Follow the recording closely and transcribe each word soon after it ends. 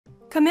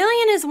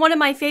Chameleon is one of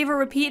my favorite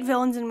repeat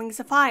villains in Wings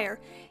of Fire.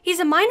 He's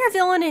a minor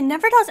villain and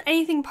never does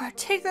anything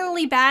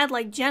particularly bad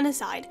like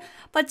genocide,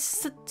 but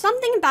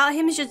something about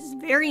him is just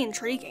very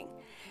intriguing.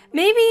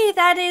 Maybe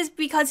that is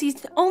because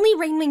he's the only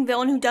Rainwing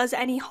villain who does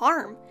any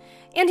harm.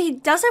 And he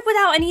does it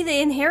without any of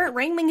the inherent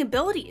Rainwing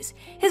abilities.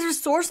 His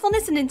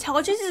resourcefulness and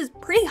intelligence is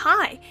pretty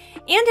high,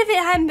 and if it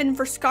hadn't been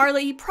for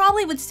Scarlet, he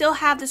probably would still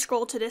have the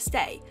scroll to this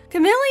day.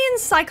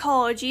 Chameleon's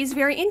psychology is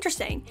very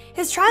interesting.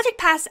 His tragic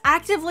past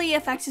actively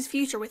affects his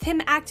future, with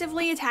him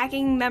actively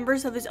attacking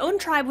members of his own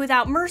tribe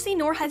without mercy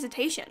nor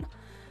hesitation.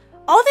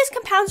 All this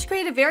compounds to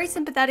create a very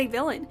sympathetic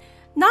villain,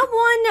 not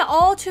one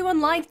all too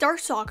unlike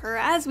Darkstalker,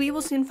 as we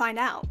will soon find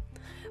out.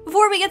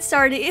 Before we get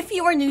started, if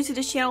you are new to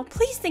this channel,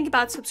 please think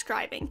about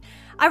subscribing.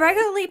 I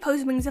regularly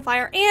post Wings of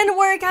Fire and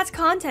Warcats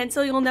content,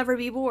 so you'll never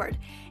be bored.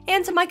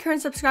 And to my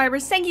current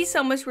subscribers, thank you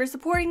so much for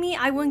supporting me.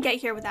 I wouldn't get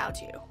here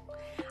without you.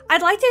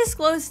 I'd like to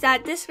disclose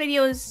that this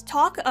video is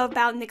talk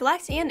about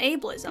neglect and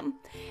ableism.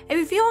 If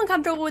you feel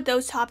uncomfortable with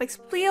those topics,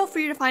 feel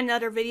free to find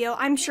another video.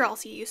 I'm sure I'll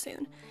see you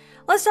soon.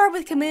 Let's start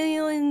with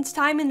Chameleon's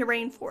time in the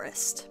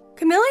rainforest.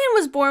 Chameleon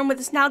was born with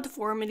a snout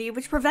deformity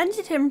which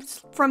prevented him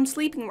from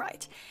sleeping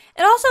right.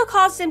 It also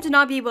caused him to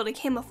not be able to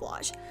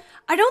camouflage.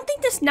 I don't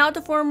think the snout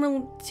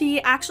deformity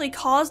actually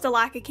caused the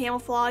lack of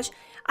camouflage.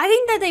 I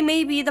think that they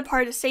may be the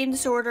part of the same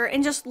disorder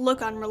and just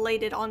look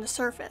unrelated on the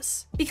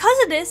surface. Because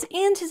of this,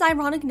 and his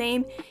ironic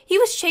name, he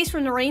was chased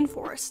from the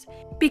rainforest.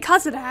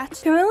 Because of that,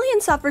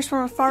 Chameleon suffers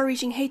from a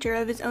far-reaching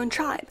hatred of his own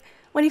tribe.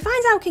 When he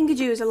finds out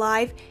Kinkajou is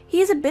alive,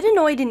 he is a bit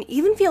annoyed and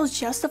even feels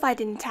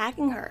justified in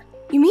attacking her.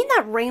 "You mean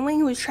that Rainwing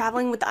who was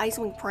traveling with the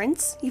Icewing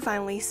Prince?" he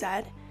finally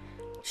said.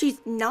 "She's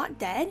not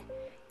dead?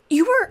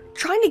 You were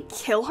trying to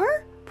kill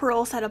her?"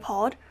 Pearl said,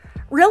 appalled.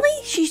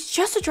 "Really? She's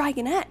just a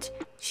dragonette.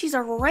 She's a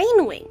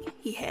Rainwing,"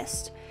 he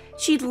hissed.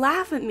 "She'd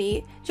laugh at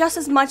me just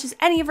as much as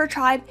any of her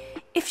tribe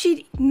if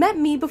she'd met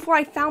me before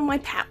I found my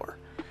power."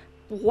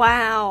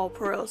 "Wow,"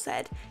 Pearl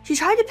said. She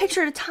tried to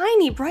picture a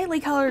tiny, brightly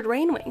colored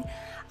Rainwing.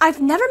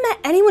 "I've never met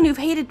anyone who've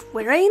hated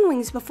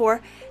Rainwings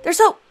before. They're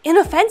so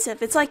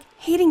inoffensive. It's like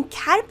hating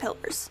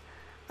caterpillars."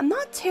 "I'm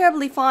not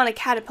terribly fond of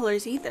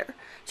caterpillars either,"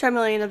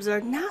 Chameleon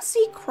observed.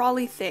 "Nasty,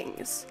 crawly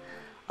things."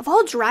 Of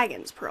all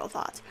dragons, Pearl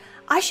thought,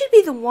 I should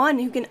be the one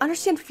who can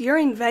understand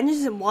fury and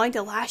vengeance and wanting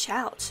to lash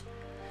out.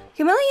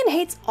 Chameleon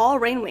hates all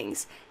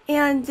Rainwings,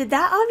 and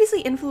that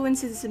obviously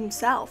influences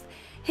himself.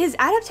 His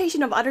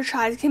adaptation of other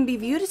tribes can be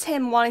viewed as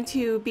him wanting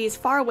to be as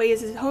far away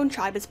as his own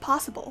tribe as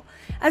possible,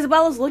 as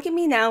well as look at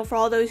me now for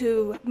all those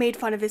who made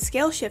fun of his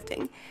scale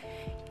shifting.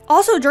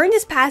 Also, during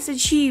this passage,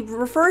 she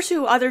refers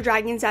to other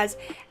dragons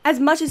as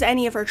much as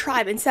any of her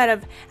tribe, instead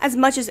of as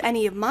much as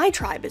any of my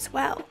tribe as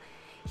well.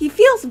 He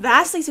feels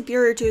vastly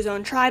superior to his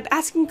own tribe,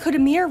 asking could a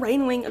mere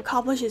Rainwing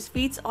accomplish his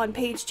feats on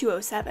page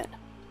 207.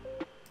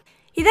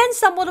 He then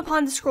stumbled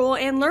upon the scroll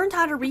and learned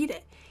how to read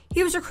it.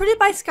 He was recruited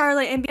by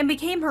Scarlet and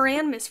became her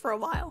animus for a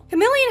while.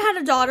 Chameleon had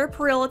a daughter,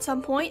 Pearl, at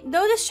some point.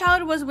 Though this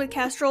child was with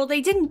Kestrel,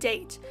 they didn't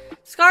date.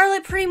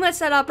 Scarlet pretty much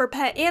set up her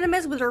pet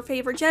animus with her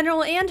favorite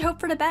general and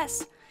hoped for the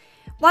best.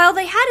 While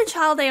they had a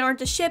child they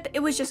aren't a ship,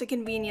 it was just a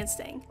convenience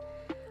thing.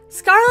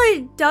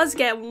 Scarlet does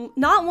get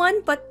not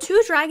one, but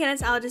two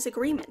dragonettes out of this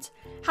agreement.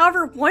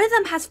 However, one of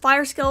them has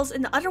fire skills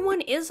and the other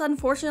one is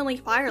unfortunately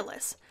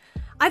fireless.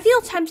 I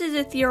feel tempted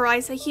to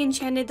theorize that he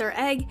enchanted their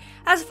egg,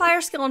 as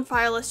fire skill and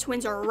fireless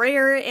twins are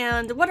rare,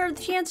 and what are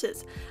the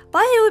chances?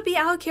 But it would be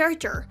out of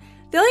character.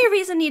 The only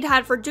reason he'd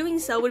had for doing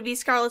so would be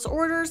Scarlet's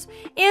orders,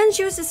 and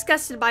she was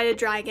disgusted by the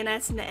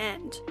dragonettes in the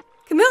end.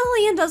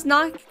 Chameleon does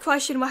not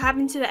question what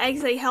happened to the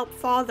eggs they helped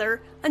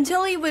father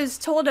until he was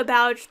told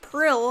about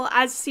Pearl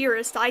as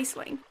Cirrus the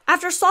Icewing.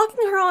 After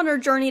stalking her on her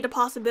journey to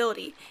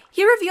possibility,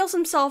 he reveals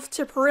himself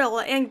to Pearl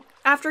and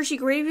after she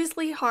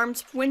grievously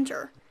harms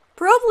Winter.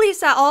 Pearl believes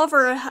that all of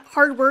her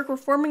hard work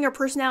reforming her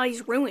personality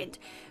is ruined.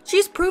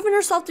 She's proven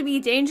herself to be a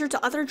danger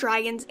to other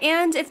dragons,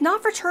 and if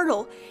not for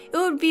Turtle, it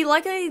would be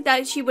likely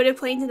that she would have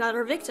claimed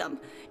another victim.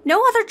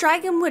 No other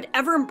dragon would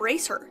ever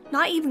embrace her,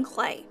 not even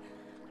Clay.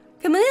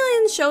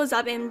 Chameleon shows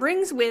up and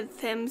brings with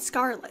him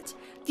Scarlet,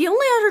 the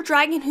only other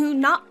dragon who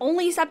not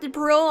only accepted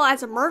Pearl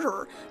as a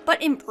murderer,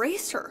 but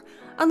embraced her,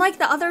 unlike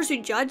the others who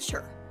judged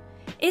her.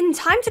 In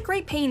times of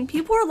great pain,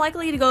 people are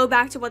likely to go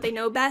back to what they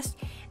know best,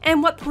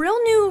 and what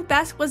Pearl knew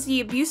best was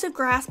the abusive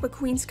grasp of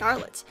Queen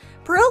Scarlet.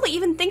 Pearl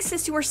even thinks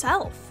this to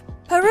herself.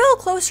 Pearl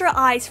closed her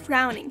eyes,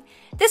 frowning.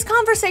 This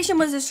conversation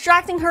was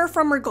distracting her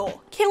from her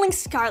goal, killing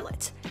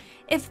Scarlet.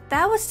 If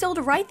that was still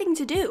the right thing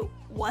to do,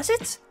 was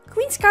it?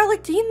 Queen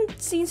Scarlet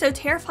didn't seem so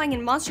terrifying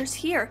and monstrous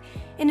here,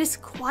 in this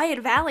quiet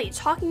valley,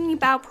 talking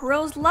about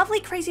Pearl's lovely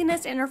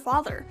craziness and her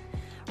father.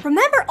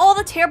 Remember all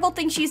the terrible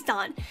things she's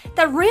done,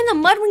 that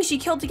random mudwing she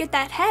killed to get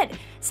that head,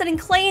 sending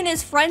Clay and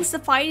his friends to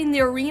fight in the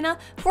arena,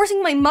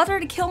 forcing my mother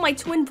to kill my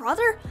twin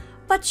brother?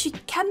 But she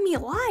kept me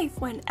alive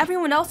when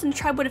everyone else in the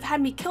tribe would have had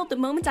me killed the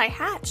moment I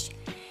hatched.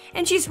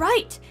 And she's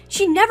right,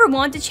 she never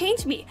wanted to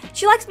change me.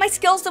 She likes my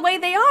skills the way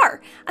they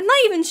are. I'm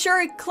not even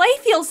sure Clay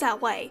feels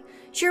that way.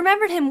 She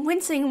remembered him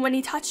wincing when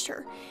he touched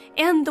her,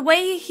 and the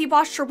way he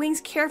watched her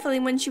wings carefully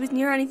when she was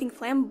near anything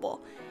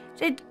flammable.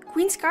 Did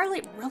Queen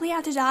Scarlet really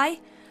have to die?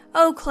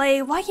 Oh,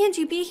 Clay, why can't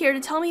you be here to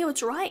tell me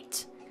what's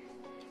right?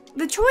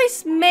 The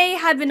choice may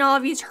have been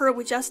obvious to her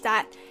with just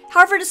that.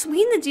 However, to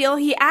sweeten the deal,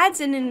 he adds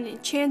in an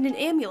enchanted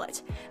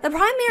amulet. The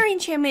primary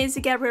enchantment is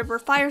to get rid of her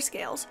fire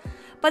scales,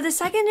 but the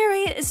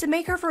secondary is to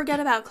make her forget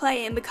about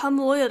Clay and become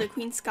loyal to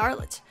Queen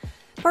Scarlet.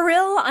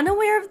 Beryl,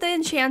 unaware of the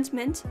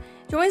enchantment,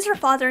 joins her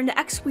father in the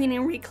ex-queen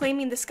in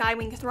reclaiming the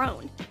Skywing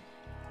throne.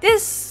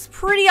 This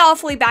pretty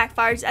awfully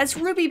backfires as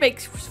Ruby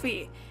breaks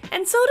free,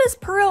 and so does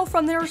Beryl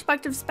from their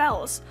respective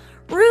spells.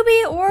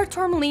 Ruby or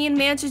Chameleon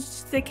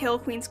manages to kill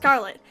Queen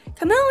Scarlet.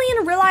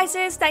 Chameleon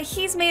realizes that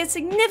he's made a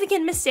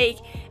significant mistake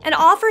and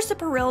offers to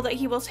Beryl that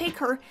he will take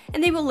her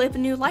and they will live a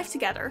new life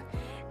together.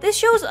 This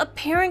shows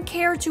apparent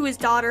care to his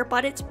daughter,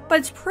 but it's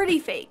pretty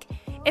fake.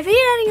 If he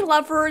had any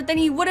love for her, then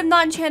he would have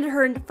not enchanted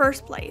her in the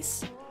first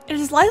place. It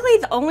is likely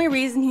the only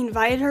reason he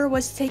invited her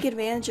was to take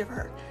advantage of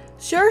her.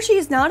 Sure, she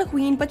is not a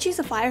queen, but she's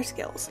a fire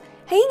skills.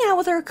 Hanging out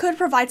with her could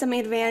provide some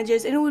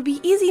advantages, and it would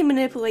be easy to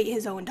manipulate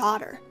his own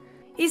daughter.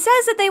 He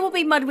says that they will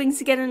be mudwings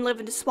together and live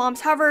in the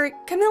swamps. However,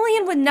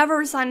 Chameleon would never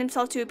resign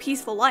himself to a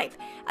peaceful life,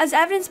 as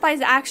evidenced by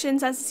his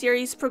actions as the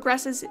series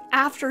progresses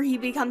after he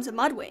becomes a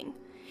mudwing.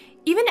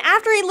 Even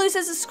after he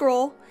loses a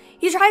scroll,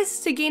 he tries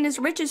to gain his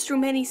riches through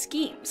many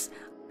schemes.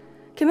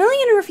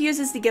 Chameleon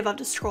refuses to give up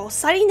the scroll,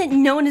 citing that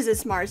no one is as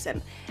smart as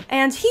him,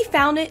 and he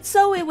found it,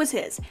 so it was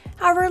his.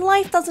 However,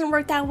 life doesn't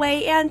work that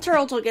way, and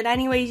Turtle took it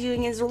anyway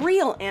using his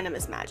real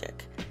animus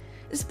magic.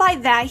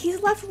 Despite that,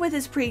 he's left with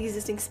his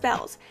pre-existing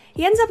spells.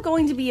 He ends up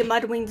going to be a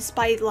mudwing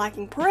despite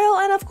lacking Beryl,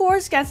 and of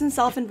course gets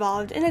himself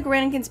involved in a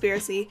grand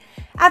conspiracy.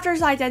 After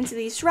his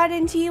identity is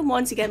shredded, he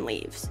once again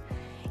leaves.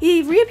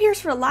 He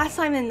reappears for the last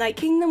time in Night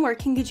Kingdom where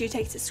Kinkajou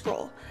takes his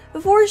scroll.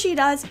 Before she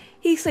does,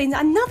 he explains,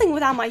 "I'm nothing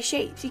without my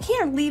shapes. You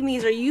can't leave me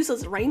as a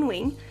useless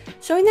rainwing,"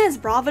 showing that his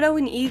bravado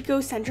and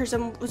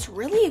egocentrism was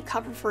really a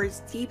cover for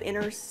his deep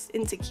inner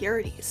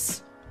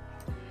insecurities.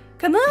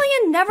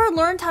 Chameleon never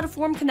learned how to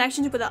form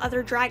connections with the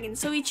other dragons,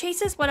 so he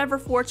chases whatever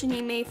fortune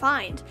he may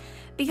find.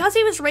 Because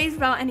he was raised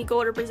without any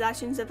gold or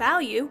possessions of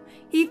value,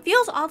 he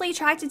feels oddly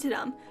attracted to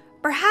them,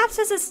 perhaps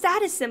as a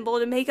status symbol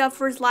to make up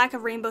for his lack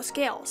of rainbow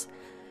scales.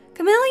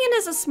 Chameleon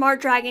is a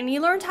smart dragon. He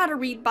learned how to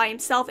read by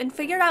himself and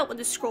figured out what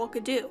the scroll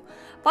could do.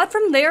 But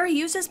from there, he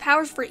used his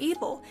powers for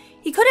evil.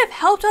 He could have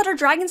helped other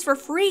dragons for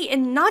free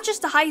and not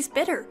just the highest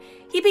bidder.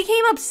 He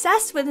became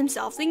obsessed with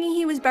himself, thinking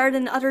he was better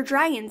than other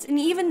dragons and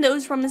even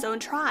those from his own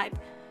tribe.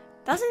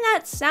 Doesn't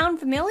that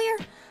sound familiar?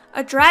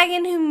 A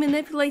dragon who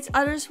manipulates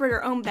others for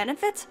their own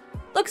benefit?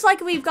 Looks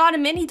like we've got a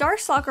mini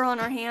Darkstalker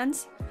on our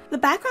hands. The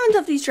background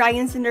of these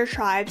dragons and their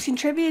tribes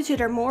contributed to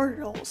their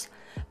mortals.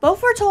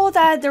 Both were told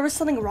that there was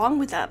something wrong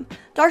with them.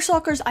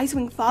 Darkstalker's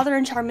Icewing father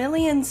and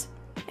Chameleon's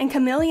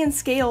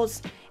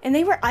scales, and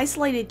they were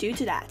isolated due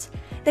to that.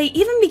 They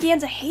even began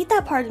to hate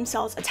that part of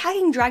themselves,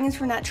 attacking dragons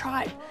from that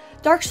tribe.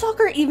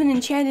 Darkstalker even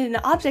enchanted an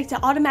object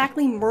to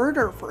automatically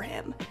murder for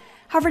him.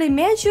 However, they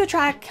managed to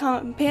attract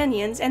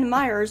companions and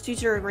admirers due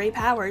to their great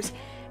powers,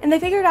 and they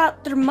figured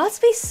out there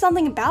must be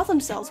something about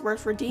themselves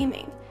worth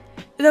redeeming.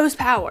 Those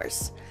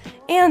powers.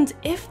 And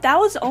if that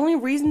was the only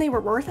reason they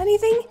were worth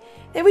anything,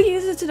 they would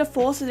use it to the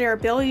fullest of their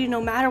ability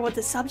no matter what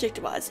the subject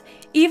was,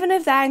 even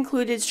if that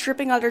included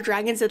stripping other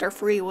dragons of their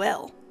free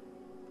will.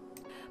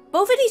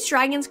 Both of these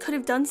dragons could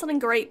have done something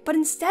great, but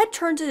instead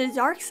turned to the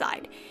dark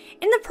side.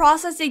 In the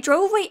process, they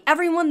drove away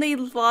everyone they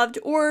loved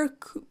or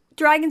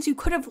dragons who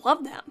could have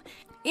loved them.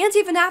 And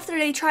even after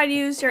they try to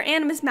use their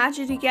animus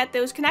magic to get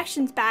those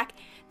connections back,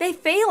 they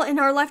fail and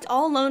are left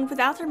all alone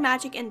without their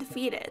magic and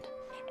defeated.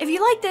 If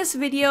you like this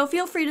video,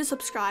 feel free to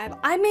subscribe.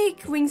 I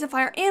make Wings of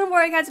Fire and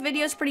Warrior Cats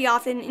videos pretty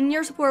often, and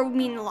your support would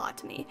mean a lot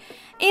to me.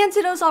 And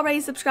to those already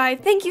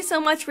subscribed, thank you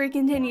so much for your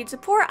continued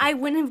support. I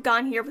wouldn't have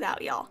gone here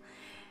without y'all.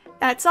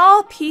 That's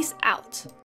all. Peace out.